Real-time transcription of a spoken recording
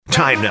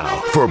Time now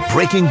for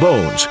Breaking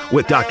Bones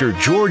with Dr.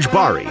 George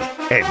Bari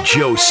and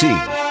Joe C.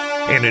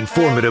 An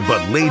informative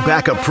but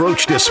laid-back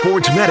approach to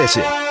sports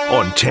medicine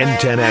on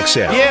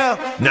 1010XL.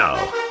 Yeah.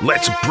 Now,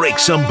 let's break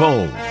some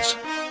bones.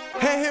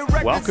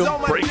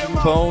 Welcome, Breaking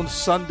Bones,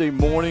 Sunday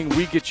morning.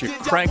 We get you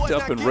cranked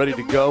up and ready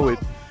to go.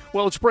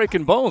 It's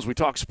Breaking Bones. We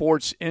talk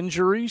sports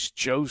injuries.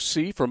 Joe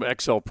C. from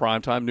XL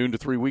Primetime, noon to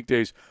 3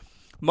 weekdays,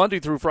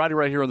 Monday through Friday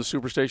right here on the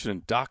Superstation,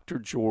 and Dr.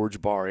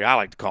 George Bari. I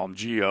like to call him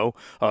Gio.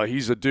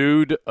 He's a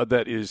dude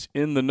that is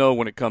in the know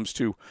when it comes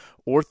to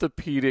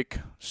orthopedic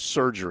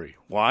surgery.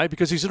 Why?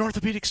 Because he's an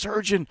orthopedic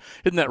surgeon.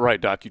 Isn't that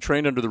right, Doc? You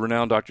trained under the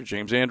renowned Dr.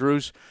 James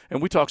Andrews,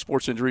 and we talk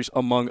sports injuries,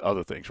 among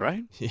other things,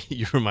 right?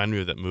 You remind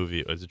me of that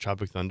movie. Was it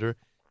Tropic Thunder?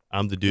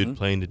 I'm the dude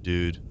playing the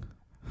dude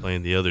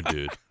playing the other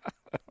dude.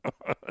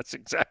 That's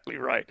exactly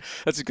right.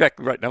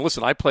 Now,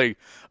 listen, I play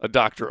a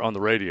doctor on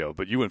the radio,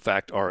 but you, in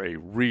fact, are a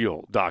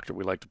real doctor.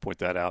 We like to point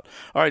that out.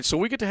 All right, so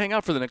we get to hang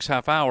out for the next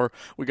half hour.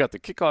 We got the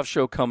kickoff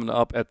show coming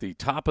up at the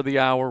top of the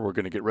hour. We're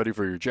going to get ready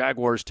for your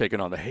Jaguars taking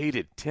on the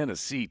hated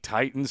Tennessee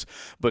Titans.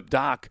 But,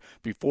 Doc,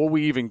 before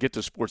we even get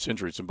to sports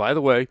injuries, and by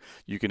the way,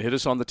 you can hit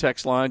us on the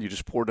text line. You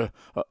just poured a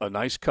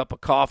nice cup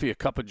of coffee, a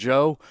cup of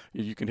Joe.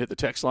 You can hit the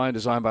text line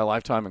designed by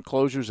Lifetime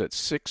Enclosures at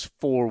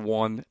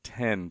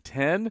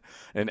 641-1010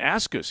 and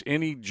ask us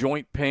any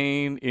joint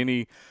pain,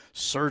 any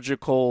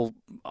surgical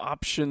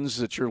options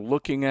that you're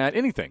looking at,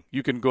 anything.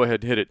 You can go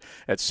ahead and hit it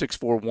at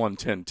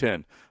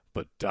 641-1010.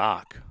 But,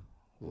 Doc,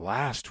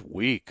 last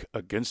week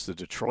against the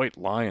Detroit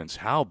Lions,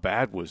 how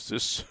bad was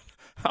this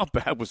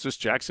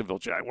Jacksonville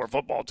Jaguar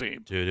football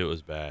team? Dude, it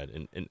was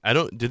bad. And I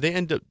don't – did they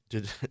end up –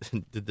 did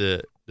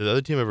the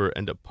other team ever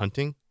end up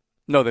punting?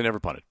 No, they never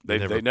punted.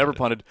 They never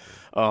punted.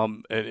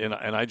 And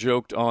I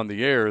joked on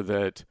the air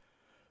that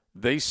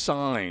they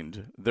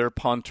signed their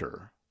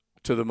punter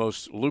to the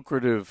most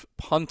lucrative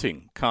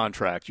punting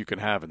contract you can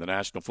have in the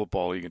National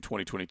Football League in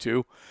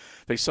 2022.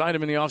 They signed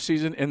him in the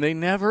offseason, and they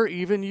never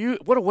even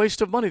used – what a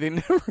waste of money. They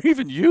never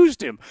even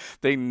used him.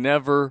 They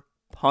never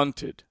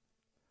punted.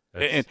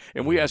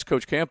 And we asked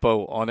Coach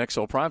Campo on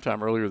XL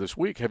Primetime earlier this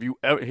week, have you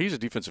ever – he's a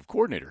defensive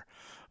coordinator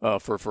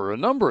for a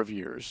number of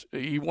years.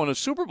 He won a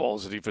Super Bowl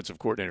as a defensive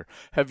coordinator.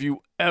 Have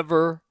you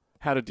ever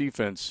had a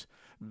defense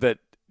that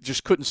 –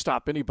 just couldn't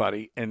stop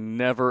anybody and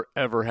never,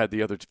 ever had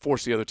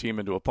force the other team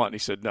into a punt? And he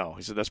said, no.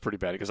 He said, that's pretty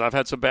bad because I've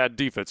had some bad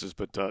defenses,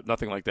 but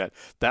nothing like that.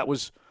 That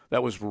was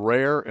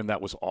rare, and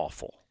that was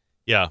awful.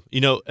 Yeah.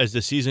 As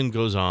the season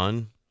goes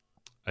on,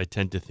 I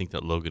tend to think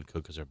that Logan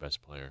Cook is our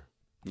best player.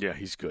 Yeah,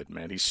 he's good,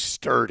 man. He's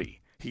sturdy.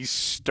 He's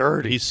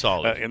solid.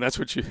 And that's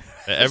what you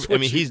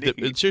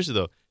seriously,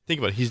 though, think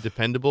about it. He's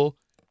dependable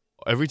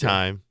every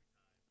time.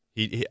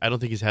 I don't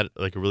think he's had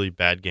like a really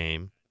bad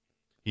game.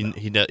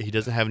 He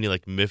doesn't have any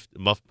like muff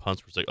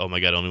punts where it's like, oh my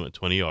God, I only went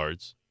 20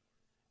 yards.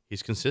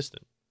 He's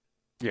consistent.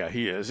 Yeah,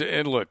 he is.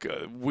 And look,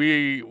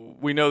 we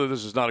know that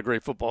this is not a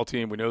great football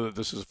team. We know that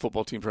this is a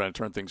football team trying to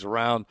turn things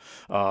around.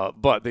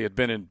 But they had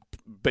been in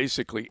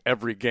basically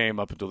every game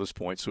up until this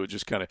point, so it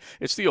just kind of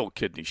it's the old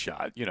kidney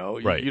shot,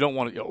 Right. You don't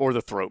want it, or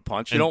the throat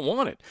punch. You don't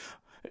want it.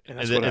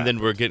 And then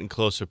we're getting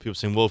closer. People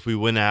saying, well, if we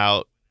win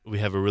out, we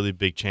have a really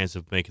big chance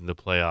of making the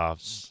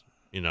playoffs.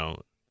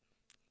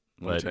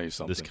 Let me tell you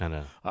something. This kind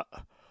of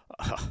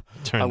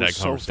turned that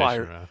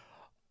conversation around.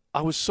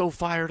 I was so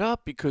fired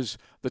up because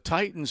the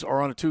Titans are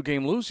on a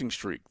 2-game losing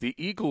streak. The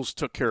Eagles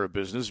took care of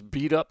business,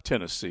 beat up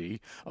Tennessee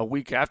a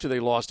week after they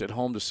lost at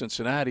home to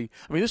Cincinnati.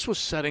 I mean, this was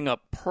setting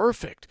up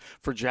perfect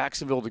for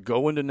Jacksonville to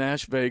go into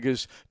Nash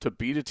Vegas to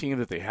beat a team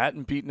that they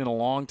hadn't beaten in a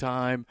long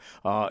time.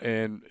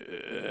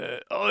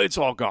 It's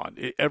all gone.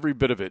 Every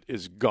bit of it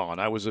is gone.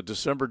 I was a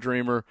December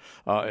dreamer,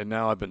 and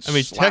now I've been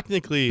slapped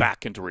technically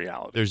back into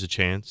reality. There's a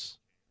chance,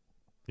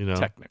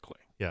 Technically.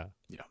 Yeah,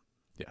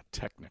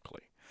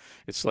 technically.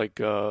 It's like,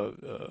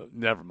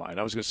 never mind.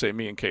 I was going to say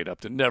me and Kate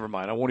Upton. Never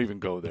mind. I won't even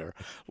go there.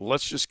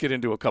 Let's just get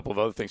into a couple of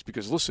other things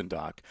because, listen,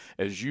 Doc,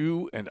 as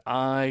you and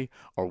I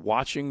are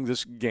watching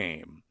this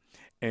game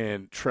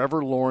and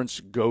Trevor Lawrence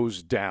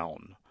goes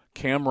down,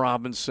 Cam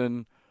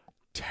Robinson,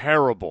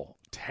 terrible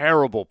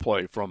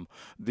play from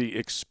the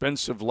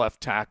expensive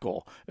left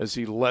tackle as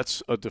he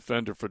lets a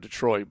defender for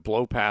Detroit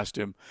blow past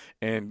him,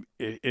 and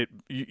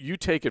you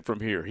take it from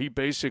here. He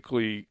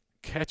basically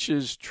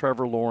catches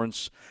Trevor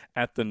Lawrence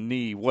at the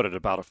knee, at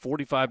about a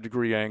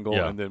 45-degree angle,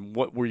 yeah. And then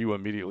what were you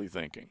immediately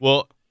thinking?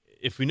 Well,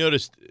 if we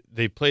noticed,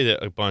 they played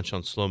it a bunch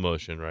on slow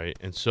motion, right?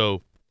 And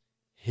so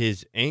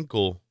his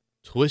ankle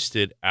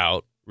twisted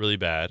out really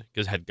bad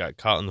because it had got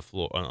caught on the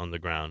floor, on the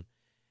ground,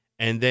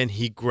 and then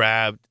he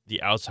grabbed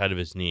the outside of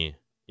his knee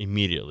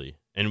immediately.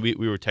 And we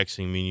were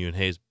texting, me and you and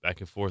Hayes back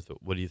and forth,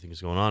 what do you think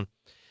is going on?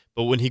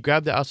 But when he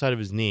grabbed the outside of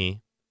his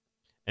knee,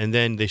 and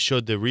then they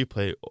showed the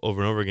replay over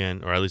and over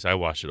again, or at least I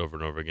watched it over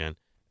and over again,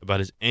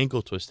 about his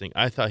ankle twisting.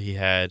 I thought he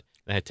had,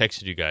 and I had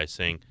texted you guys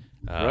saying,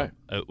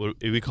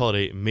 we call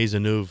it a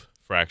Maisonneuve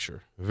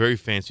fracture. A very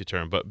fancy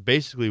term. But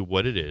basically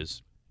what it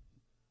is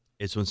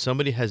when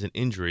somebody has an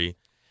injury,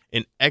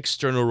 an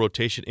external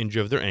rotation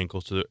injury of their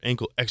ankle, so their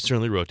ankle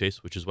externally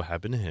rotates, which is what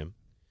happened to him,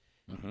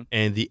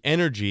 and the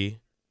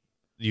energy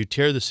you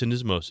tear the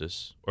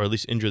syndesmosis, or at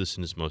least injure the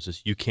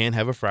syndesmosis, you can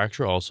have a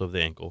fracture also of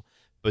the ankle,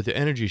 but the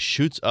energy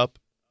shoots up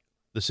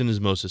the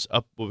syndesmosis,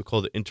 up what we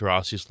call the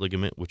interosseous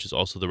ligament, which is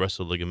also the rest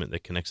of the ligament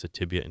that connects the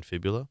tibia and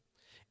fibula,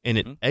 and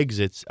it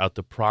exits out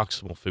the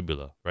proximal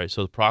fibula, right?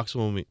 So the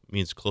proximal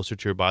means closer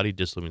to your body,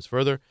 distal means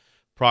further.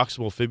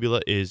 Proximal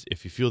fibula is,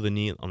 if you feel the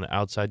knee on the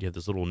outside, you have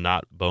this little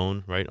knot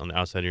bone, right, on the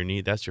outside of your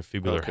knee. That's your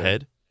fibular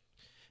head.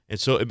 And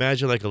so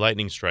imagine like a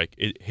lightning strike.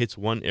 It hits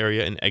one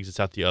area and exits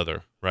out the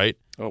other, right?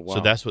 Oh, wow. So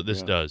that's what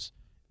this does.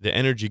 The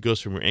energy goes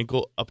from your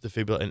ankle up the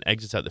fibula and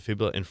exits out the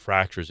fibula and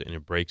fractures it, and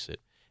it breaks it.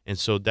 And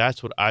so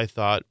that's what I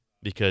thought,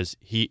 because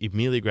he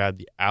immediately grabbed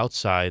the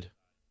outside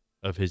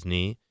of his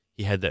knee.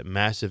 He had that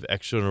massive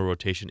external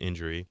rotation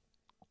injury.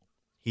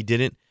 He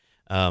didn't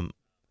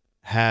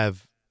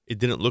it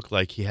didn't look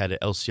like he had an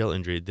LCL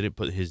injury. It didn't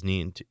put his knee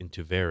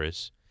into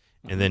varus.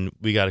 And then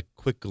we got a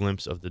quick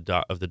glimpse of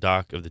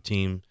the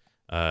team,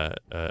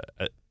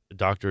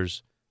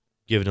 doctors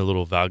giving a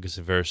little valgus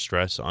and varus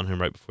stress on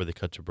him right before they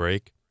cut to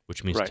break,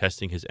 which means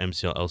testing his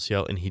MCL,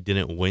 LCL, and he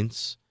didn't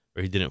wince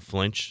or he didn't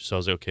flinch. So I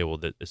was like, okay, well,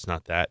 it's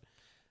not that.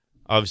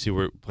 Obviously,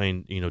 we're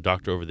playing,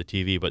 doctor over the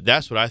TV, but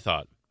that's what I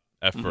thought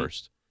at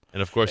first.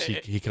 And, of course,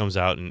 he comes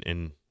out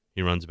and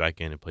he runs back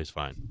in and plays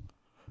fine.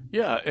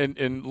 Yeah,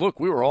 and look,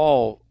 we were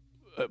all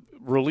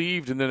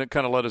relieved, and then it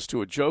kind of led us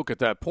to a joke at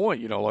that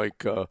point. We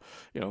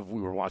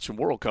were watching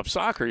World Cup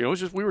soccer.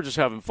 We were just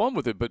having fun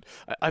with it. But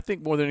I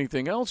think more than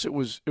anything else, it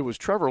was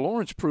Trevor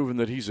Lawrence proving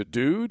that he's a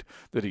dude,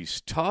 that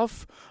he's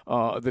tough,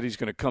 that he's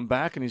going to come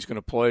back and he's going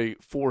to play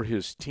for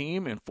his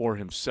team and for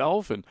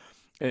himself. And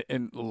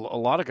a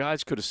lot of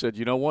guys could have said,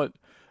 you know what,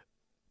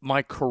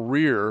 my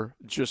career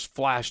just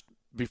flashed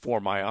before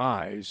my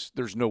eyes.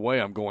 There's no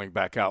way I'm going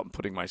back out and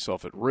putting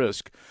myself at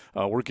risk.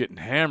 We're getting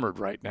hammered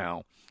right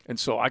now. And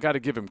so I got to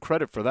give him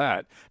credit for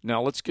that.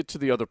 Now let's get to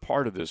the other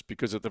part of this,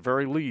 because at the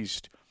very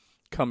least,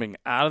 coming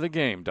out of the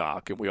game,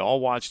 Doc, and we all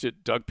watched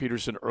it, Doug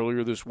Peterson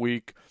earlier this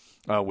week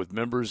with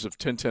members of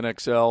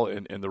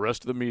 1010XL and the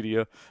rest of the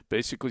media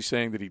basically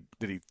saying that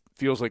he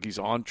feels like he's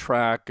on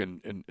track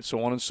and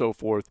so on and so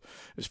forth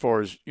as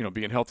far as,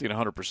 being healthy and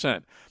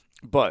 100%.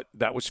 But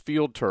that was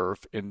field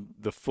turf, and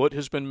the foot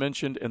has been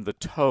mentioned and the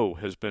toe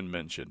has been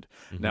mentioned.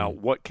 Mm-hmm. Now,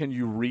 what can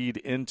you read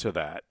into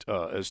that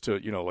as to,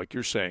 like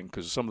you're saying,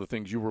 because some of the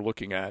things you were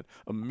looking at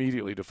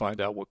immediately to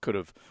find out what could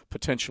have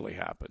potentially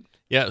happened?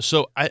 Yeah,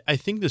 so I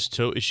think this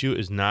toe issue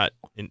is not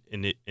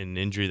an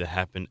injury that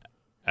happened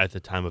at the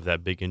time of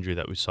that big injury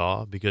that we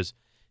saw, because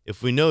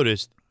if we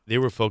noticed, they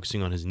were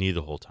focusing on his knee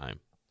the whole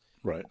time.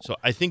 Right. So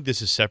I think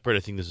this is separate.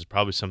 I think this is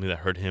probably something that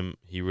hurt him.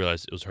 He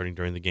realized it was hurting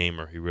during the game,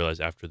 or he realized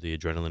after the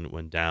adrenaline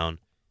went down,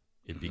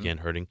 it began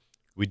hurting.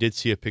 We did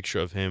see a picture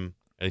of him,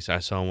 at least I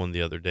saw one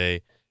the other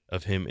day,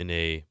 of him in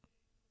a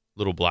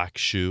little black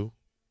shoe,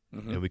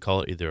 and we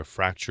call it either a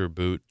fracture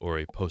boot or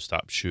a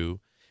post-op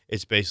shoe.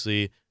 It's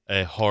basically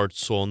a hard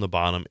sole in the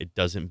bottom. It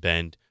doesn't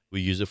bend.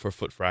 We use it for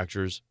foot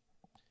fractures.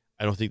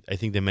 I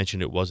think they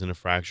mentioned it wasn't a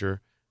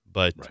fracture,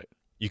 but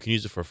you can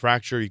use it for a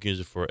fracture. You can use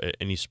it for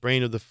any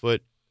sprain of the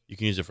foot. You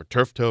can use it for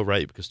turf toe,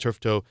 right? Because turf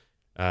toe,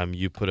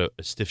 you put a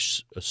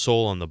stiff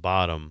sole on the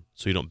bottom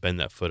so you don't bend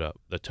that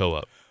toe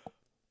up.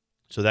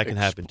 So that can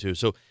happen too.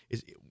 So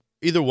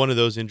either one of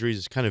those injuries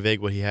is kind of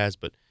vague what he has,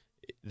 but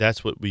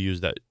that's what we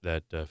use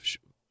the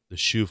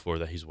shoe for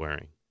that he's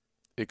wearing.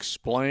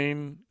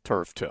 Explain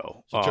turf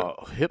toe.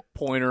 Hip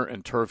pointer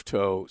and turf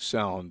toe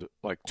sound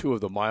like two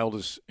of the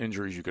mildest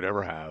injuries you could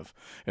ever have,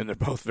 and they're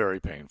both very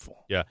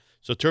painful. Yeah.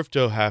 So turf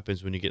toe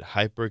happens when you get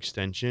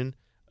hyperextension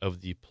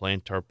of the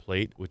plantar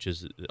plate, which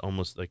is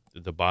almost like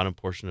the bottom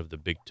portion of the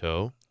big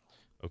toe,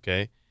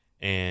 okay?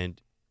 And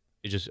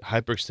it's just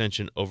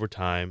hyperextension over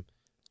time,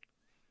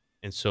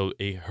 and so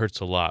it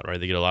hurts a lot, right?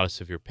 They get a lot of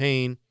severe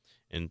pain,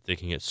 and they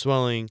can get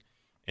swelling,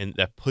 and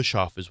that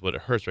push-off is what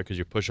it hurts, right? Because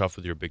you push off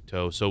with your big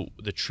toe. So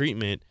the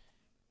treatment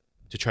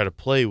to try to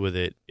play with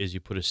it is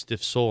you put a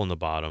stiff sole on the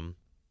bottom.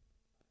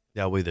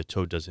 That way the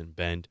toe doesn't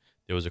bend.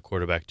 There was a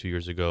quarterback 2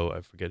 years ago,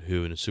 I forget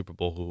who, in a Super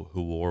Bowl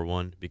who wore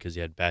one because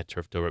he had bad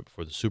turf toe right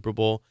before the Super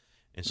Bowl.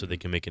 And so they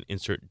can make an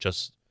insert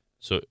just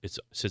so it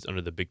sits under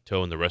the big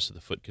toe and the rest of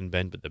the foot can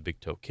bend, but the big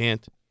toe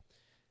can't.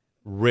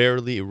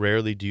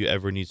 Rarely do you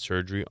ever need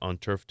surgery on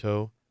turf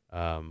toe.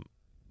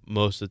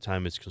 Most of the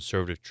time it's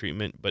conservative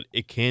treatment, but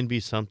it can be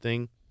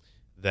something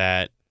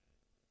that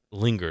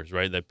lingers,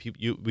 right? That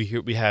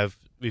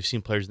we've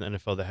seen players in the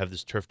NFL that have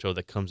this turf toe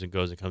that comes and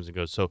goes and comes and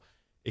goes. So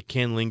it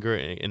can linger,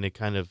 and it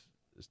kind of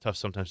is tough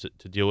sometimes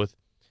to deal with.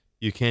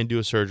 You can do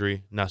a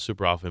surgery, not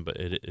super often, but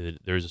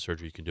there is a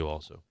surgery you can do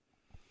also.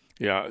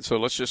 Yeah, so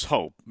let's just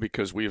hope,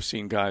 because we have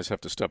seen guys have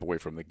to step away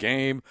from the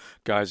game,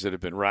 guys that have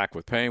been racked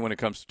with pain when it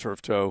comes to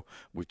turf toe.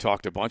 We've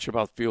talked a bunch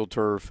about field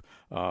turf.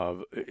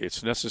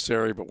 It's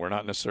necessary, but we're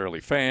not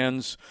necessarily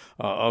fans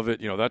of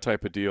it, that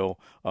type of deal.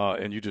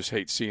 And you just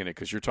hate seeing it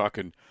because you're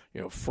talking,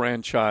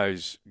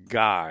 franchise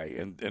guy.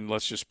 And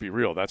let's just be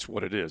real. That's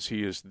what it is.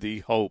 He is the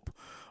hope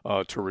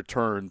to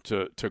return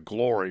to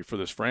glory for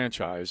this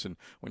franchise. And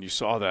when you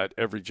saw that,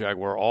 every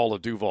Jaguar, all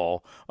of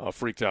Duval,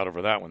 freaked out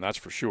over that one, that's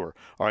for sure.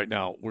 All right,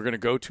 now we're going to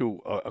go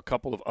to a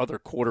couple of other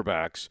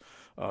quarterbacks,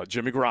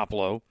 Jimmy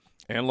Garoppolo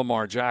and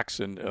Lamar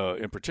Jackson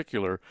in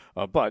particular.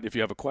 But if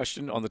you have a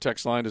question on the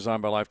text line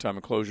designed by Lifetime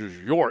Enclosures,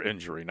 your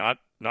injury, not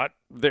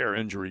their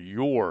injury,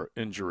 your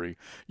injury,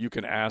 you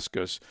can ask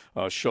us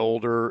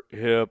shoulder,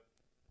 hip,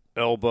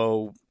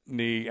 elbow,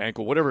 knee,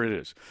 ankle, whatever it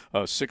is.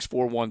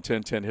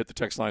 641-1010. Hit the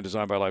text line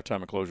designed by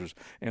Lifetime Enclosures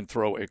and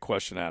throw a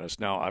question at us.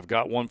 Now, I've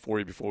got one for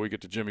you before we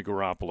get to Jimmy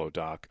Garoppolo,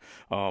 Doc.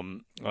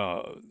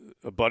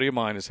 A buddy of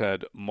mine has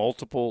had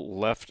multiple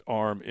left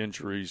arm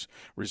injuries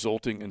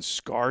resulting in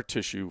scar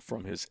tissue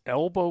from his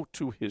elbow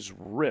to his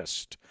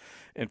wrist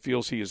and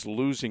feels he is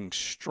losing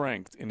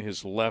strength in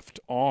his left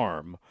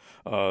arm.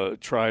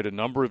 Tried a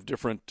number of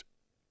different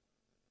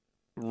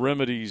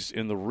remedies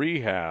in the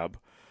rehab.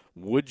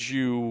 Would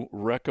you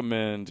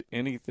recommend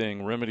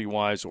anything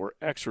remedy-wise or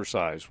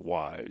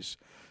exercise-wise?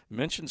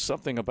 Mentioned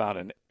something about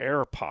an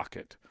air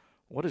pocket.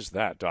 What is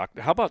that, Doc?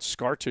 How about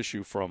scar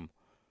tissue from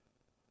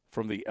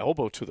the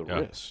elbow to the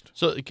wrist?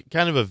 So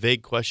kind of a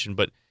vague question,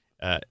 but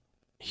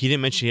he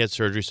didn't mention he had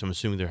surgery, so I'm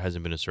assuming there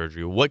hasn't been a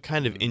surgery. What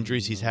kind of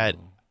injuries he's had,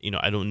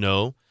 I don't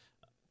know.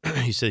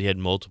 He said he had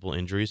multiple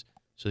injuries,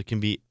 so it can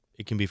be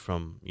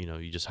from,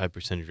 you just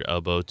hyperextended your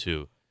elbow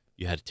to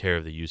you had a tear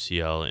of the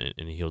UCL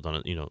and healed on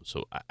it,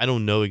 So I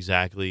don't know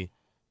exactly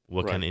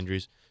what kind of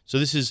injuries. So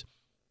this is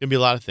going to be a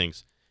lot of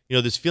things.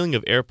 This feeling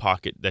of air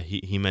pocket that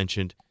he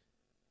mentioned,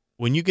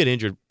 when you get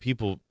injured,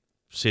 people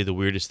say the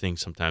weirdest things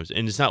sometimes.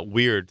 And it's not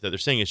weird that they're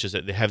saying, it's just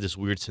that they have this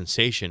weird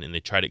sensation and they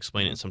try to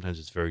explain it, and sometimes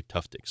it's very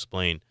tough to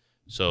explain.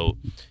 So,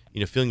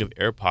 feeling of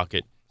air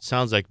pocket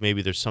sounds like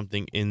maybe there's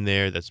something in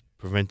there that's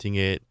preventing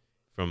it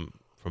from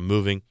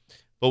moving.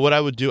 But what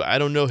I would do, I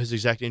don't know his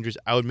exact injuries.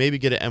 I would maybe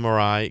get an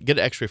MRI, get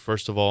an x-ray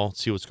first of all,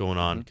 see what's going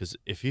on. Because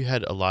if you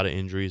had a lot of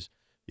injuries,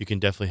 you can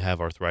definitely have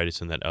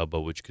arthritis in that elbow,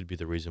 which could be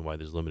the reason why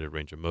there's limited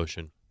range of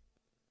motion.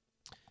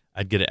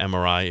 I'd get an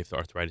MRI if the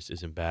arthritis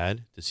isn't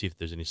bad to see if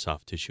there's any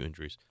soft tissue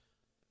injuries.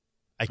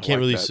 I can't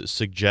really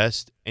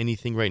suggest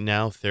anything right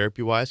now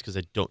therapy-wise because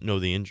I don't know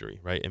the injury,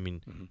 right? I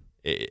mean,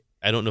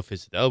 I don't know if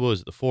it's the elbow,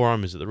 is it the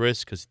forearm, is it the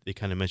wrist, because they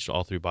kind of mentioned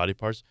all three body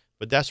parts.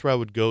 But that's where I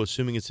would go,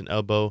 assuming it's an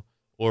elbow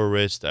or a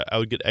wrist. I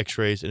would get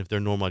x-rays, and if they're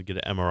normal, I'd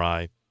get an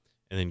MRI,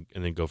 and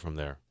then go from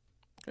there.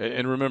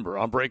 And remember,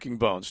 on Breaking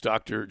Bones,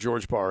 Dr.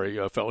 George Bari,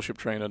 fellowship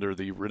trained under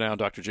the renowned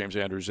Dr. James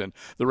Andrews and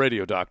the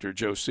radio doctor,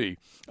 Joe C.,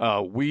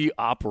 we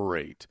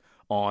operate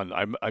on,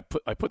 I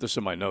put this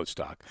in my notes,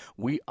 Doc,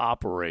 we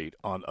operate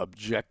on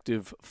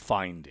objective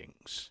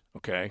findings,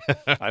 okay?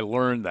 I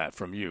learned that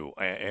from you,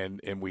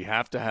 and we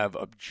have to have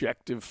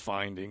objective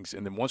findings,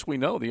 and then once we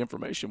know the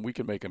information, we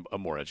can make a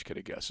more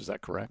educated guess. Is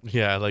that correct?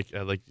 Yeah, I like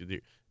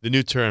the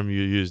new term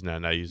you use now.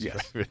 Now I use it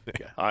for everything.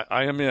 Yeah,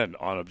 I am in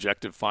on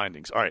objective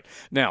findings. All right,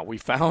 now we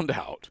found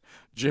out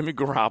Jimmy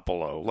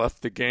Garoppolo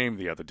left the game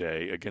the other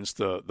day against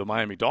the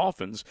Miami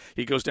Dolphins.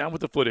 He goes down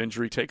with a foot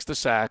injury, takes the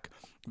sack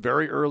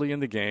very early in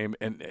the game,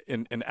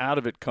 and out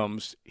of it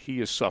comes he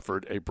has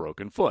suffered a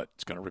broken foot.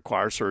 It's going to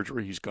require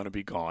surgery. He's going to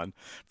be gone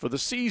for the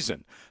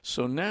season.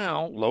 So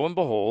now, lo and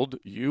behold,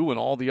 you and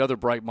all the other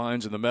bright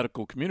minds in the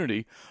medical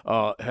community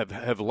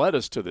have led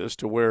us to this,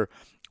 to where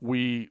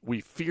we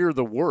fear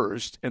the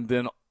worst, and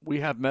then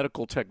we have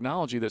medical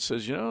technology that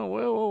says,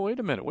 well, wait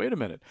a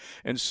minute.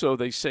 And so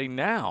they say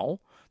now,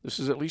 this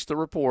is at least the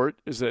report,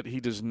 is that he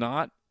does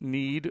not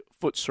need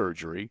foot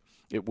surgery.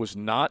 It was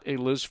not a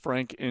Liz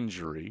Frank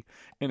injury.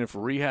 And if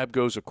rehab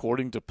goes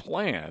according to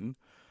plan,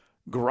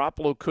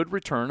 Garoppolo could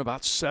return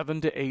about 7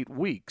 to 8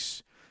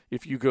 weeks.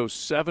 If you go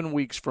 7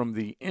 weeks from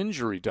the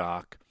injury,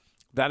 Doc,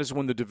 that is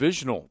when the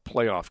divisional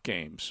playoff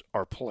games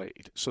are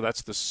played. So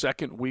that's the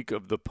second week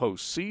of the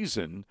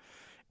postseason.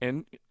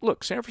 And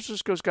look, San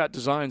Francisco's got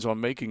designs on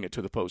making it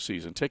to the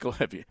postseason. Take a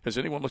look. Has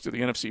anyone looked at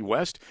the NFC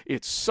West?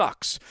 It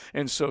sucks.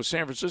 And so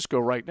San Francisco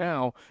right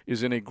now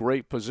is in a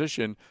great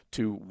position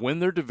to win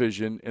their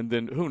division, and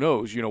then who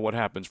knows, what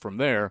happens from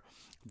there.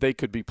 They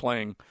could be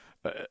playing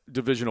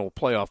divisional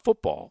playoff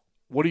football.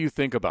 What do you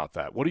think about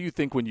that? What do you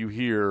think when you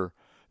hear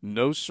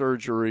no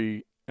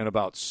surgery and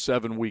about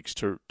 7 weeks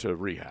to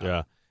rehab?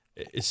 Yeah,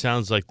 it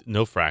sounds like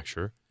no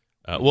fracture.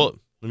 Well,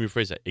 let me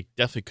rephrase that. It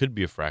definitely could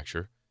be a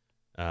fracture.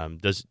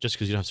 Just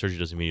because you don't have surgery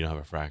doesn't mean you don't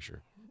have a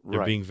fracture.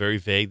 They're being very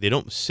vague. They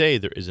don't say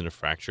there isn't a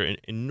fracture.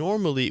 And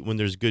normally when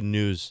there's good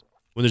news,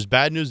 when there's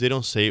bad news, they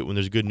don't say it. When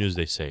there's good news,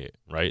 they say it,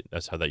 right?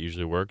 That's how that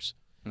usually works.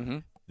 Mm-hmm.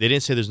 They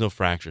didn't say there's no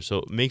fracture. So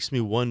it makes me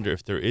wonder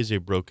if there is a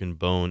broken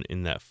bone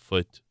in that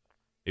foot,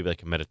 maybe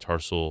like a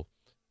metatarsal,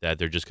 that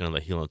they're just going to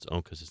let heal on its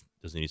own because it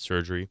doesn't need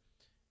surgery,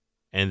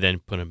 and then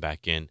put him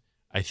back in.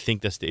 I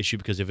think that's the issue,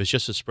 because if it's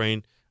just a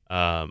sprain,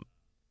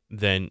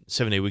 then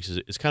 7 to 8 weeks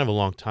is kind of a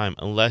long time,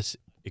 unless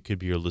it could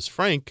be your Liz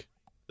Frank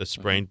that's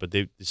sprained, but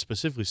they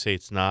specifically say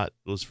it's not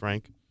Liz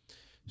Frank.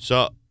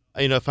 So,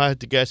 if I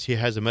had to guess, he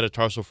has a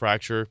metatarsal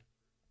fracture,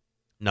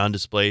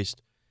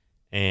 non-displaced,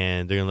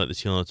 and they're going to let this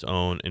heal on its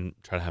own and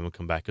try to have him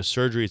come back. Because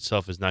surgery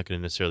itself is not going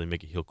to necessarily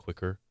make it heal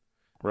quicker.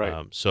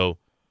 Right. So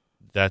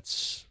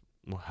that's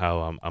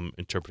how I'm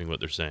interpreting what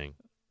they're saying.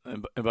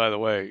 And by the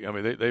way, I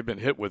mean, they've been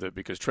hit with it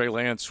because Trey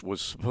Lance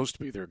was supposed to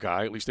be their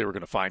guy. At least they were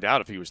going to find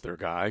out if he was their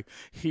guy.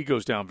 He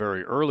goes down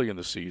very early in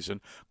the season.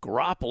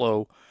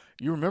 Garoppolo,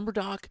 you remember,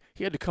 Doc?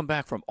 He had to come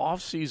back from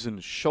off-season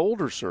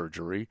shoulder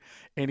surgery,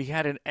 and he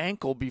had an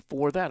ankle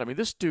before that. I mean,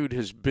 this dude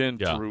has been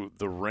through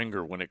the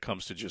ringer when it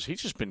comes to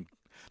he's just been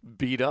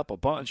beat up a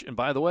bunch. And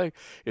by the way,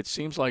 it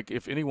seems like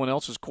if anyone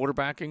else is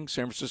quarterbacking,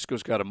 San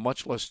Francisco's got a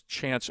much less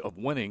chance of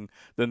winning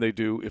than they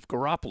do if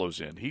Garoppolo's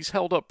in. He's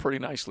held up pretty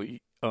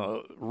nicely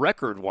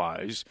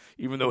record-wise,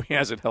 even though he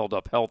hasn't held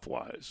up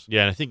health-wise.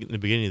 Yeah, and I think in the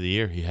beginning of the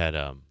year he had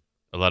a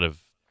lot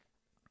of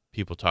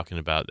people talking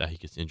about that he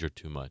gets injured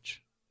too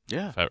much.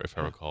 Yeah. If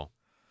I recall.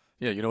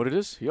 Yeah, you know what it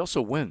is? He also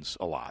wins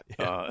a lot.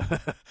 Yeah.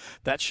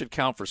 That should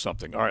count for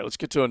something. All right, let's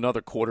get to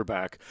another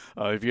quarterback.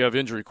 If you have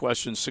injury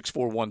questions,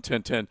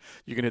 641-1010,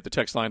 you can hit the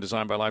text line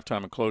designed by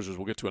Lifetime Enclosures.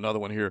 We'll get to another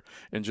one here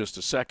in just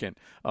a second.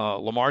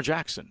 Lamar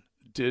Jackson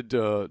did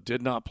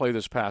not play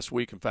this past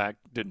week. In fact,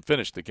 didn't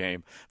finish the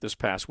game this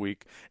past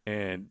week,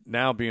 and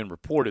now being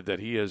reported that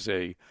he has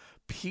a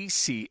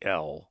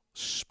PCL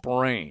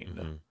sprain.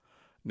 Mm-hmm.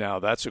 Now,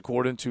 that's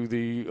according to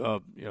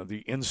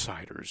the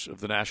insiders of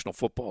the National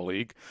Football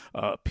League.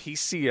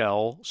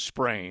 PCL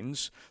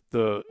sprains,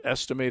 the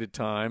estimated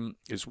time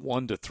is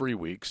 1 to 3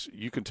 weeks.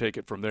 You can take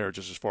it from there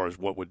just as far as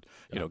what would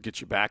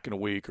get you back in a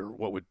week or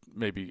what would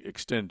maybe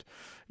extend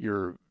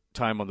your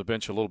time on the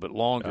bench a little bit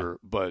longer.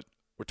 Yeah. But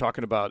we're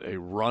talking about a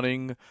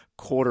running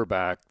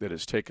quarterback that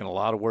has taken a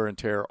lot of wear and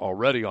tear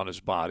already on his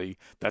body.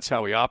 That's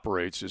how he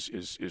operates,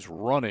 is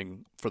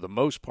running for the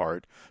most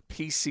part.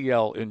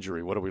 PCL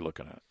injury, what are we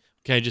looking at?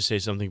 Can I just say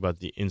something about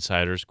the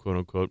insiders, quote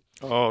unquote?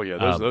 Oh yeah,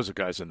 those are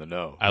guys in the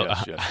know.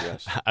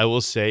 Yes. I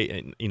will say,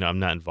 and I'm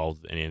not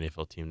involved in any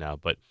NFL team now,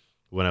 but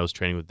when I was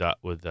training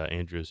with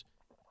Andrews,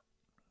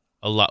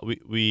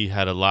 we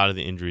had a lot of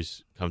the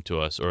injuries come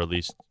to us, or at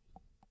least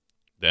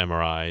the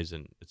MRIs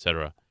and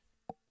etc.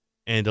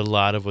 And a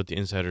lot of what the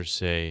insiders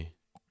say,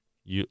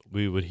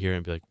 we would hear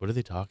and be like, "What are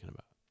they talking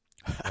about?"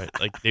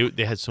 Right? Like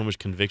they had so much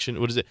conviction.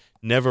 What is it?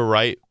 Never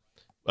right.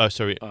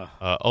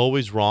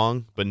 Always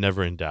wrong, but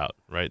never in doubt,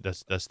 right?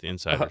 That's the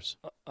insiders.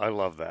 I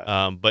love that.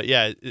 But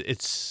yeah,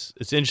 it's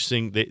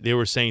interesting. They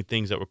were saying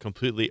things that were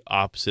completely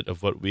opposite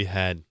of what we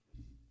had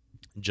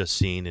just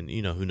seen, and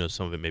who knows,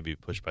 some of it may be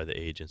pushed by the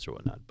agents or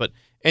whatnot. But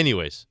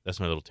anyways, that's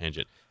my little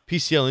tangent.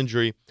 PCL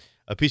injury,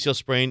 a PCL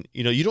sprain.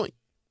 You don't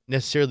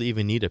necessarily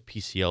even need a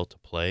PCL to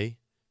play.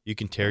 You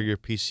can tear your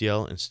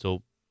PCL and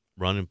still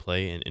run and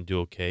play and do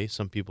okay.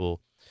 Some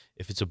people,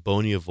 if it's a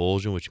bony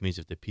avulsion, which means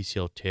if the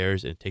PCL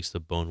tears and it takes the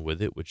bone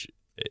with it, which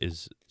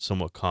is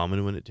somewhat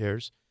common when it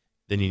tears,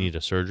 then you need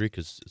a surgery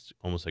because it's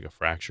almost like a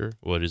fracture.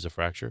 Well, it is a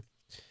fracture.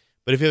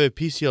 But if you have a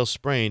PCL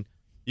sprain,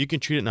 you can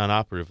treat it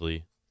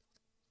non-operatively,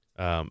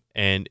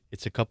 and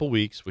it's a couple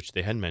weeks, which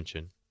they had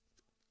mentioned,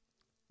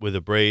 with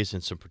a brace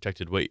and some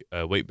protected weight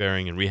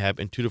bearing and rehab,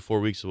 and 2 to 4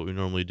 weeks is what we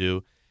normally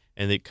do,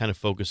 and they kind of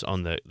focus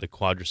on the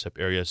quadricep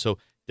area. So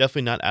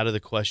definitely not out of the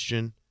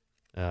question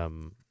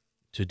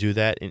to do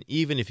that. And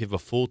even if you have a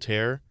full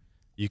tear,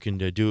 you can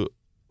do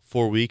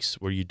 4 weeks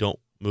where you don't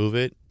move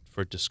it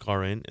for it to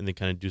scar in, and then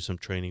kind of do some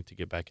training to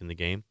get back in the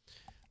game.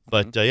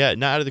 But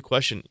not out of the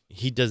question.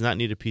 He does not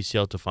need a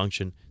PCL to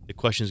function. The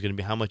question is going to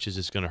be, how much is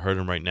this going to hurt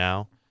him right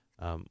now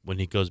when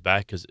he goes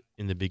back? Because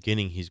in the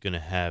beginning, he's going to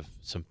have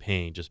some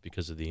pain just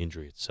because of the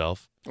injury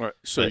itself. All right.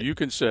 So you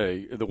can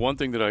say the one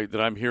thing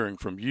that I'm hearing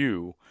from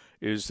you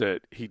is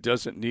that he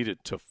doesn't need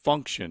it to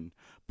function,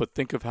 but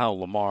think of how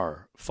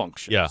Lamar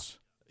functions. Yeah.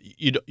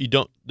 You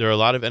don't. There are a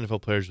lot of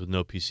NFL players with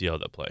no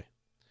PCL that play,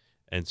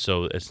 and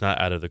so it's not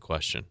out of the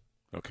question.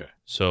 Okay.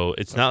 So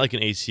it's not like an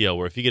ACL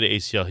where if you get an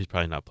ACL, he's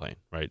probably not playing,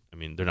 right? I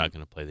mean, they're not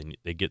going to play.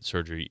 They get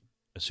surgery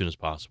as soon as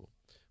possible.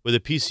 With a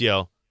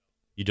PCL,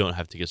 you don't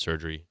have to get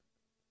surgery.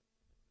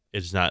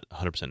 It's not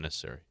 100%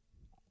 necessary.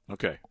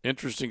 Okay.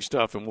 Interesting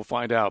stuff, and we'll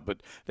find out.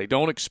 But they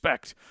don't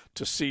expect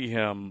to see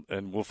him,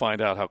 and we'll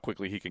find out how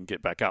quickly he can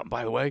get back out. And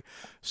by the way,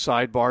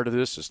 sidebar to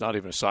this, it's not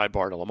even a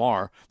sidebar to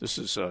Lamar. This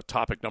is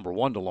topic number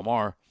 1 to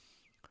Lamar.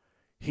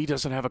 He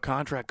doesn't have a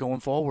contract going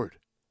forward.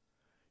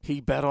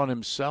 He bet on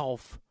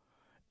himself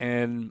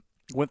and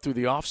went through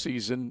the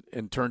offseason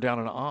and turned down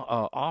an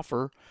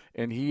offer,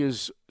 and he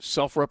is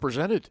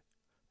self-represented.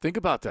 Think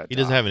about that. He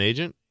doesn't have an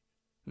agent?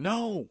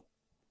 No.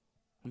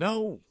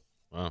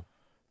 Wow.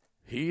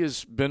 He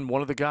has been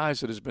one of the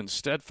guys that has been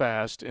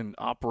steadfast in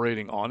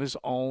operating on his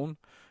own,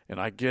 and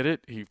I get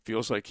it. He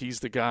feels like he's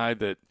the guy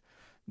that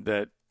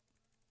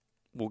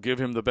will give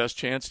him the best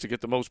chance to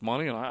get the most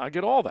money, and I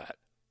get all that.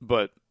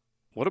 But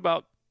what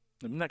about,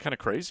 isn't that kind of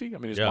crazy? I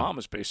mean, his mom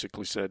has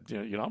basically said,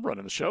 I'm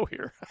running the show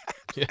here.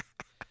 Yeah.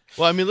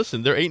 Well, I mean,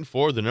 listen, they're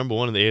 8-4. They're number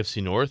 1 in the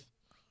AFC North.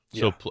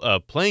 So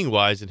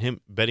playing-wise and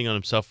him betting on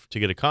himself to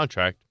get a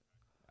contract,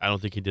 I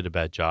don't think he did a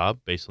bad job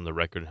based on the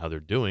record and how they're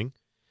doing.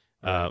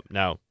 Right.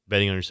 Now,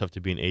 betting on yourself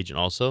to be an agent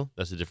also,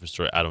 that's a different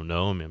story. I don't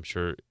know. I mean, I'm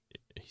sure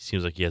he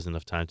seems like he has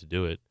enough time to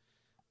do it.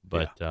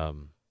 But, a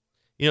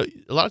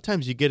lot of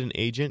times you get an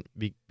agent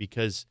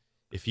because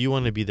if you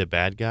want to be the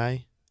bad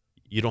guy,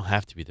 you don't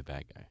have to be the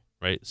bad guy,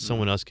 right?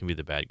 Someone else can be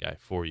the bad guy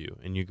for you,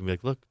 and you can be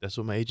like, look, that's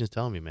what my agent's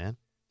telling me, man.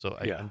 So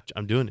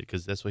I'm doing it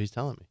because that's what he's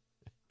telling me.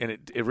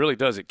 And it really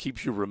does. It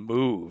keeps you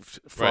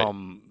removed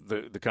from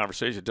the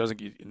conversation. It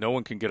doesn't. No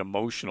one can get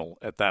emotional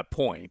at that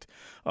point.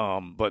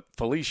 But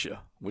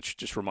Felicia, which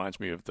just reminds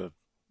me of the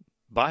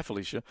bye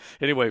Felicia.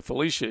 Anyway,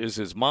 Felicia is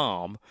his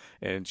mom,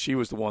 and she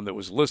was the one that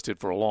was listed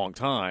for a long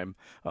time.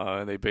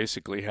 And they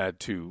basically had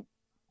to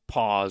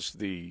pause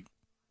the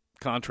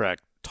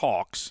contract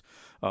talks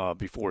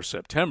before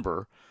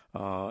September.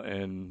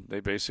 And they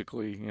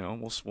basically,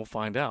 we'll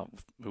find out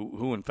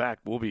who in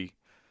fact will be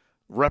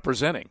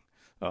representing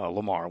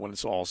Lamar when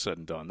it's all said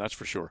and done. That's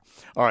for sure.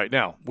 All right,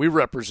 now we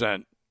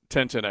represent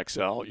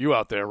 1010XL. You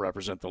out there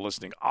represent the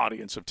listening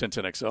audience of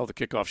 1010XL. The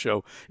kickoff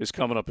show is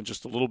coming up in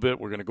just a little bit.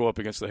 We're going to go up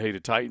against the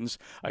hated Titans.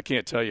 I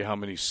can't tell you how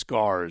many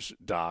scars,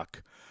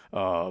 Doc,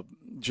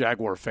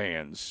 Jaguar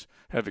fans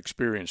have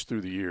experienced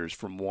through the years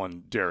from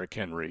one Derrick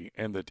Henry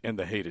and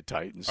the hated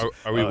Titans.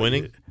 Are we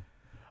winning?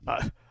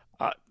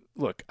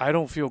 Look, I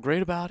don't feel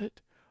great about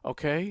it.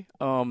 Okay,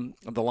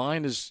 the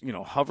line is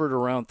hovered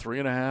around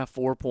 3.5,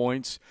 4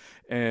 points,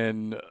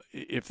 and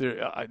if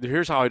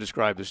here's how I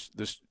describe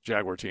this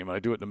Jaguar team, and I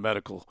do it in a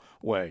medical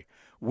way.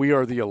 We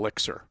are the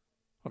elixir.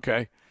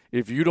 Okay,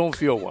 if you don't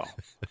feel well,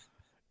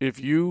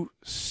 if you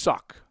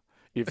suck,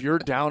 if you're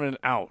down and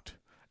out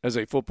as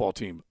a football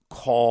team,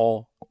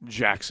 call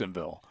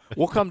Jacksonville.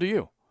 We'll come to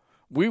you.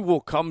 We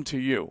will come to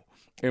you.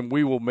 And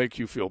we will make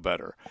you feel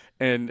better.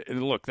 And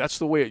look, that's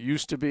the way it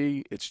used to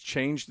be. It's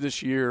changed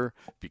this year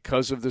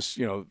because of this,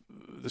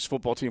 this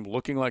football team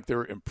looking like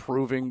they're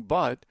improving,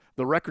 but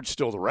the record's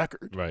still the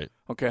record. Right.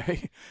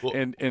 Okay. Well,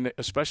 and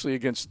especially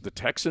against the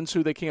Texans,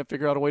 who they can't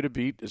figure out a way to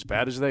beat, as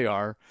bad as they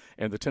are.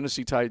 And the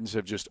Tennessee Titans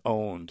have just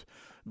owned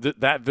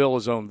that Ville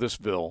has owned this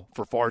Ville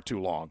for far too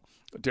long.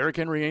 Derrick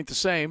Henry ain't the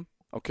same.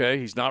 Okay.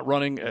 He's not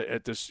running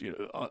at this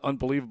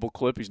unbelievable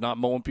clip. He's not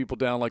mowing people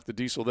down like the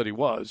diesel that he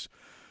was.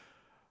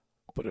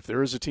 But if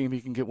there is a team he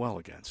can get well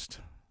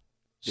against,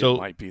 it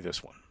might be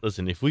this one.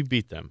 Listen, if we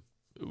beat them,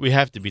 we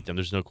have to beat them.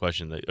 There's no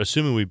question.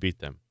 Assuming we beat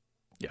them,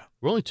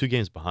 we're only 2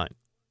 games behind.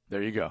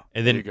 There you go.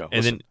 And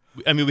then,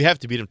 we have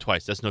to beat them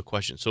twice. That's no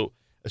question. So,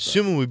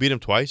 assuming we beat them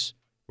twice,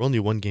 we're only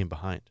 1 game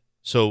behind.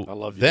 So I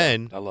love you.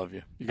 Then I love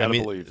you. You got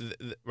to believe.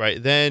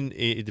 Right. Then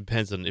it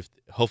depends on if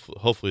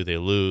hopefully they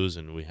lose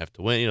and we have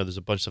to win. There's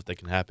a bunch of stuff that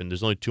can happen.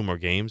 There's only 2 more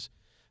games.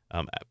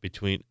 If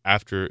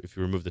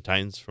you remove the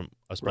Titans from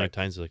us playing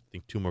Titans, I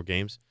think 2 more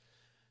games.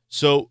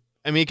 So,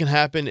 it can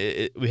happen.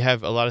 We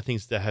have a lot of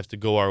things that have to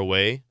go our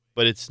way,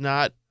 but it's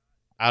not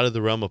out of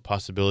the realm of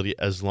possibility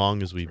as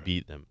long as we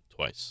beat them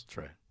twice. That's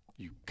right.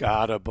 You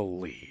got to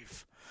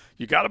believe.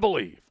 You got to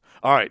believe.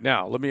 All right,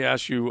 now let me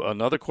ask you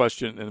another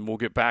question, and we'll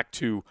get back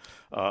to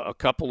a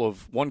couple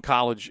of one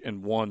college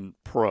and one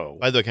pro.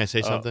 By the way, can I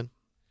say something?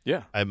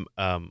 Yeah.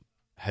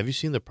 Have you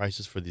seen the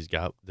prices for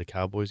the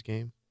Cowboys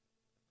game?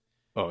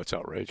 Oh, it's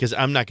outrageous. Because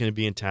I'm not going to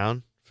be in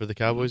town for the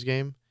Cowboys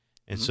game,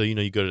 and so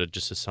you go to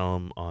just to sell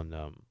them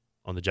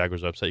on the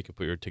Jaguars website. You can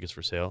put your tickets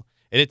for sale,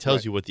 and it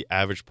tells you what the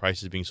average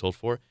price is being sold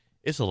for.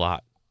 It's a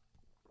lot.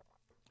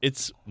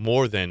 It's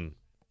more than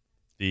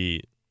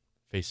the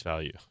face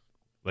value,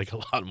 like a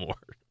lot more.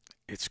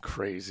 It's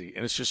crazy,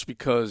 and it's just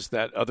because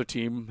that other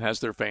team has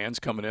their fans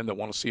coming in that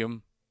want to see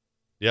them.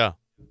 Yeah,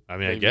 I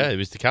get it. It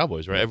was the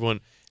Cowboys, right? Everyone.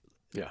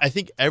 Yeah. I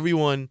think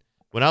everyone.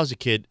 When I was a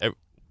kid,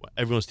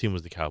 everyone's team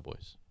was the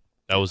Cowboys.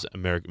 That was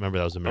America. Remember,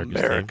 that was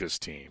America's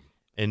team.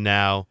 And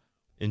now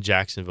in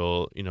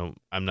Jacksonville,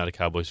 I'm not a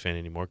Cowboys fan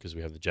anymore because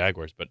we have the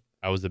Jaguars. But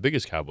I was the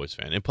biggest Cowboys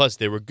fan, and plus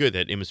they were good. They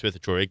had Emmitt Smith,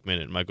 and Troy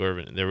Aikman, and Michael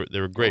Irvin. And they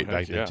were great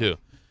back then too.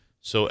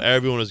 So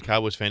everyone was a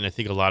Cowboys fan. I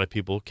think a lot of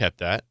people kept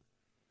that,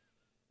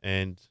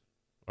 and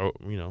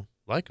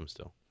like them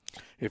still.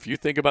 If you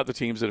think about the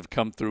teams that have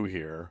come through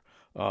here.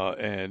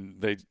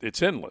 And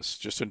it's endless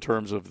just in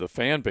terms of the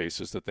fan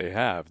bases that they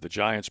have. The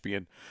Giants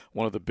being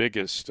one of the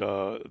biggest,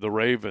 the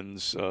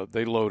Ravens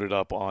they loaded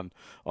up on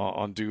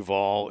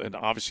Duval, and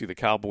obviously the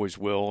Cowboys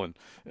will.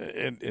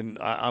 And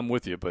I'm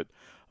with you, but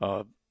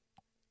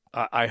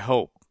I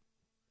hope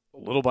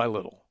little by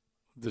little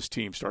this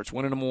team starts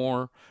winning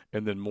more,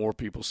 and then more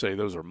people say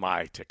those are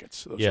my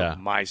tickets, those are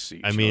my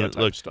seats. that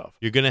type of stuff.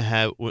 You're gonna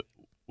have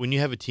when you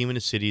have a team in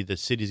a city, the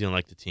city's gonna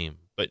like the team,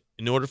 but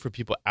in order for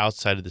people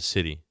outside of the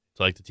city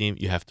to like the team,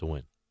 you have to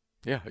win.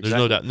 Yeah, exactly. There's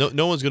no doubt.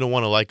 No one's going to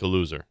want to like a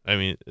loser.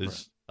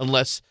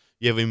 Unless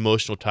you have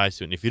emotional ties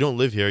to it. And if you don't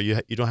live here,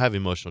 you don't have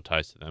emotional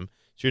ties to them,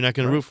 so you're not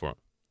going to root for them.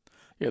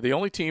 Yeah, the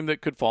only team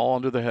that could fall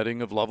under the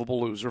heading of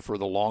lovable loser for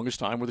the longest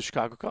time were the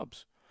Chicago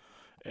Cubs,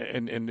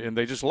 and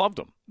they just loved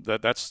them.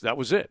 That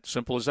was it.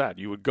 Simple as that.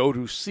 You would go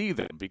to see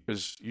them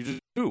because you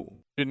just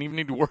didn't even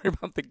need to worry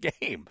about the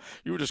game.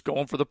 You were just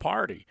going for the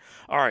party.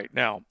 All right,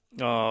 now.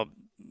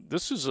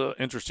 This is an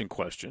interesting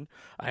question.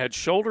 I had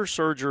shoulder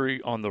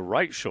surgery on the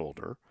right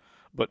shoulder,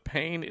 but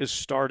pain is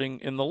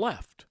starting in the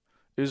left.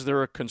 Is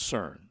there a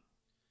concern?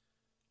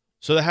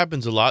 So that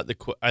happens a lot.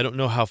 I don't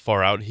know how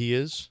far out he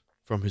is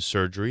from his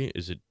surgery.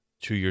 Is it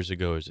 2 years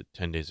ago or is it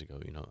 10 days ago?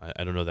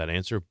 I don't know that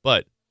answer,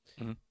 but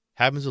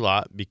happens a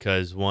lot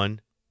because,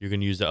 one, you're going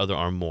to use the other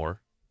arm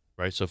more,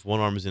 right? So if one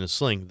arm is in a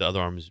sling, the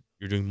other arm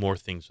you're doing more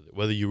things with it.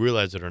 Whether you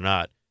realize it or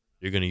not,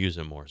 you're going to use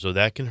it more. So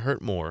that can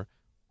hurt more,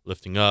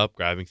 lifting up,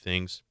 grabbing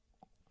things.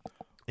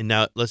 And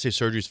now, let's say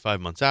surgery is 5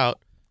 months out,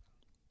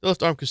 the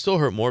left arm could still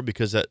hurt more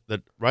because that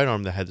right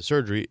arm that had the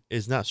surgery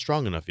is not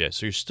strong enough yet.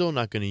 So you're still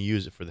not going to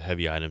use it for the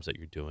heavy items that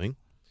you're doing.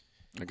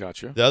 I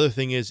got you. The other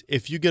thing is,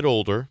 if you get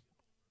older,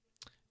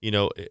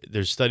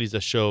 there's studies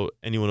that show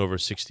anyone over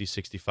 60,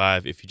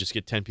 65, if you just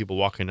get 10 people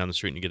walking down the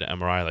street and you get an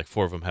MRI, like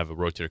 4 of them have a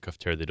rotator cuff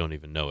tear, they don't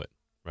even know it,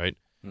 right?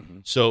 Mm-hmm.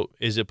 So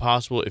is it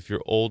possible if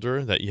you're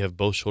older that you have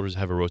both shoulders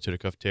have a rotator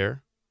cuff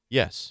tear?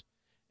 Yes.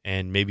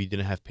 And maybe you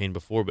didn't have pain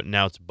before, but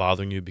now it's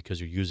bothering you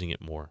because you're using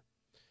it more.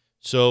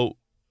 So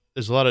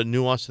there's a lot of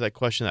nuance to that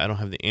question that I don't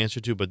have the answer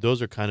to, but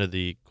those are kind of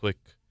the quick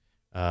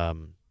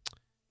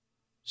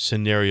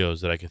scenarios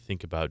that I can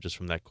think about just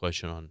from that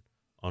question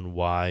on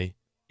why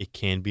it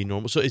can be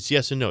normal. So it's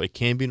yes and no. It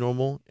can be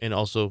normal and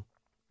also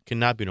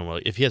cannot be normal.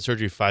 If he had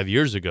surgery 5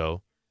 years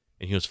ago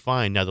and he was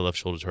fine, now the left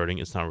shoulder's hurting,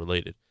 it's not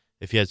related.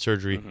 If he had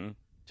surgery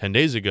 10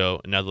 days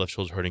ago and now the left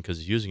shoulder's hurting because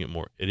he's using it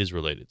more, it is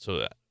related.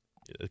 So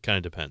it kind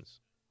of depends.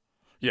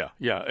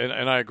 Yeah,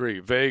 and I agree.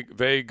 Vague.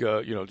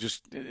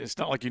 Just it's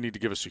not like you need to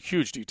give us a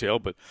huge detail,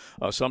 but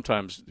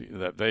sometimes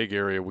that vague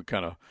area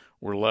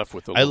we're left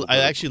with. I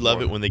actually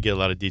love it when they get a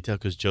lot of detail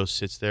because Joe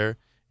sits there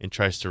and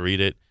tries to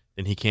read it,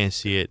 and he can't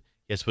see it.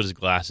 He has to put his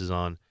glasses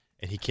on,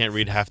 and he can't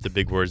read half the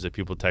big words that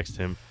people text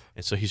him,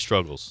 and so he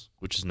struggles,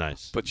 which is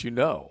nice. But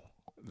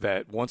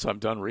that once I'm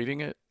done reading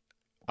it,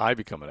 I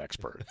become an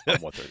expert on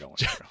what they're going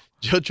through.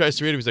 Joe tries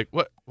to read it. He's like,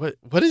 what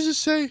does it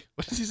say?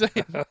 What does he say?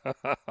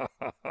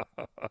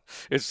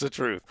 It's the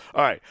truth.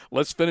 All right,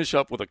 let's finish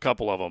up with a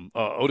couple of them.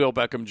 Odell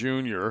Beckham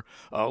Jr.,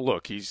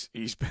 look, he's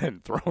been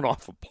thrown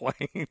off of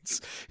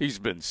planes. He's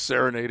been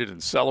serenaded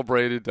and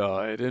celebrated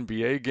at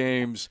NBA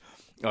games.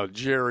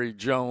 Jerry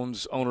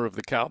Jones, owner of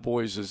the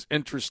Cowboys, is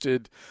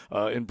interested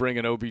in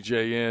bringing OBJ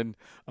in.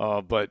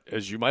 But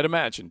as you might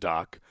imagine,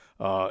 Doc,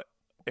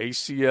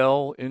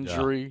 ACL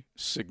injury,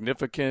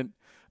 significant,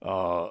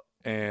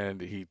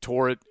 and he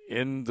tore it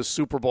in the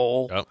Super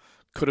Bowl. Yep.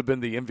 Could have been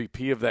the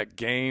MVP of that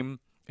game,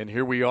 and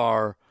here we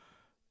are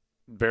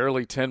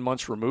barely 10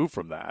 months removed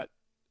from that,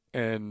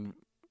 and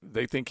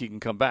they think he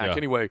can come back. Yeah.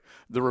 Anyway,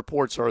 the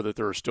reports are that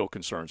there are still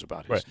concerns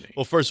about his knee.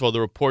 Well, first of all,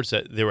 the reports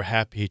that they were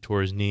happy he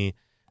tore his knee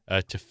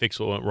to fix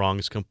what went wrong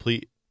is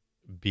complete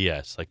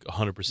BS, like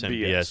 100%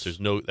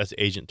 BS. That's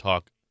agent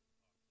talk,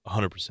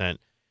 100%.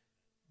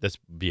 That's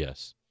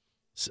BS.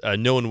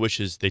 No one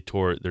wishes they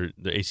tore their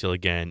ACL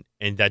again,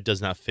 and that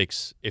does not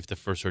fix if the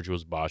first surgery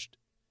was botched,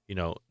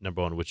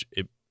 number one, which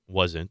it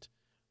wasn't.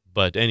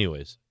 But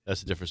anyways,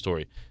 that's a different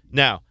story.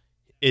 Now,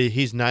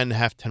 he's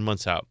 9.5, 10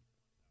 months out.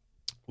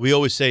 We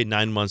always say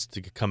 9 months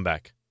to come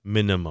back,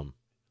 minimum.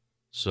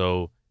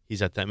 So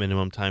he's at that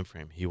minimum time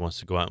frame. He wants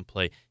to go out and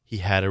play. He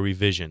had a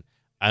revision.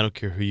 I don't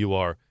care who you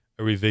are.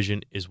 A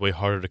revision is way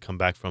harder to come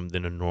back from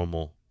than a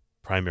normal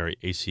primary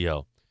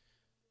ACL.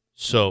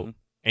 So,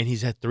 and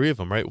he's had 3 of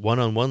them, right? 1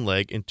 on one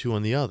leg and 2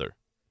 on the other.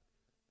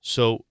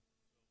 So,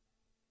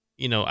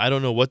 I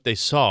don't know what they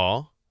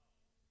saw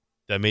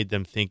that made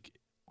them think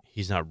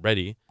he's not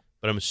ready,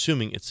 but I'm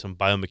assuming it's some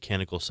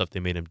biomechanical stuff they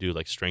made him do,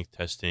 like strength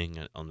testing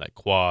on that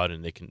quad,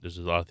 and there's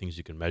a lot of things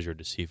you can measure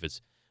to see if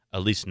it's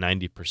at least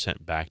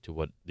 90% back to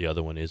what the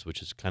other one is,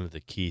 which is kind of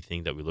the key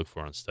thing that we look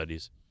for on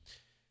studies.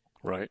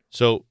 Right.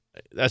 So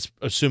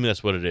assuming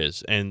that's what it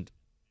is. And,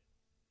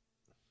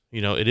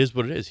 it is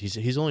what it is.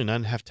 He's only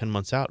 9.5, 10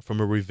 months out from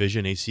a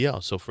revision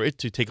ACL. So for it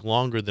to take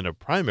longer than a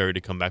primary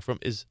to come back from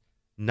is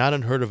not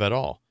unheard of at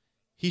all.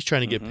 He's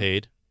trying to get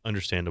paid,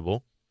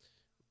 understandable.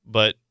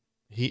 But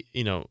he,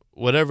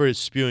 whatever is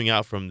spewing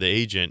out from the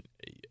agent,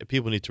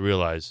 people need to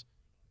realize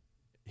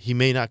he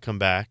may not come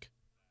back,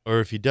 or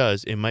if he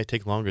does, it might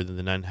take longer than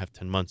the 9.5,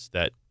 10 months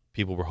that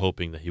people were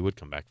hoping that he would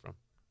come back from.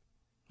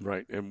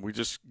 Right, and we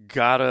just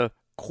gotta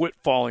quit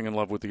falling in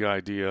love with the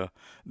idea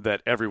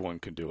that everyone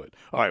can do it.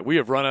 All right, we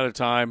have run out of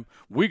time.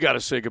 We got to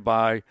say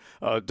goodbye.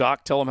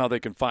 Doc, tell them how they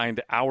can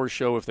find our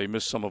show if they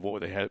missed some of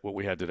what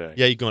we had today.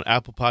 Yeah, you go on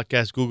Apple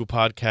Podcasts, Google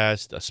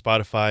Podcasts,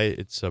 Spotify.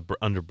 It's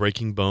under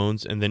Breaking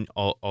Bones, and then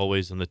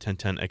always on the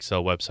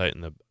 1010XL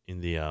website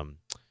in the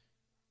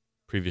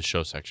previous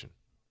show section.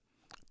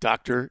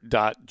 Dr.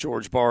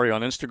 Bari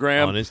on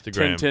Instagram.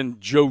 1010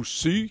 Joe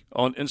C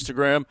on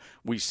Instagram.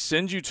 We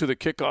send you to the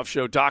kickoff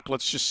show. Doc,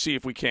 let's just see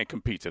if we can't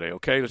compete today,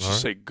 okay? Let's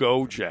just say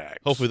go Jags.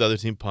 Hopefully the other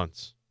team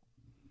punts.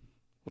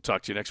 We'll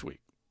talk to you next week.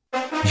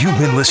 You've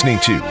been listening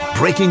to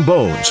Breaking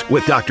Bones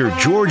with Dr.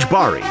 George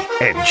Bari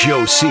and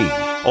Joe C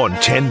on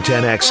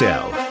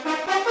 1010XL.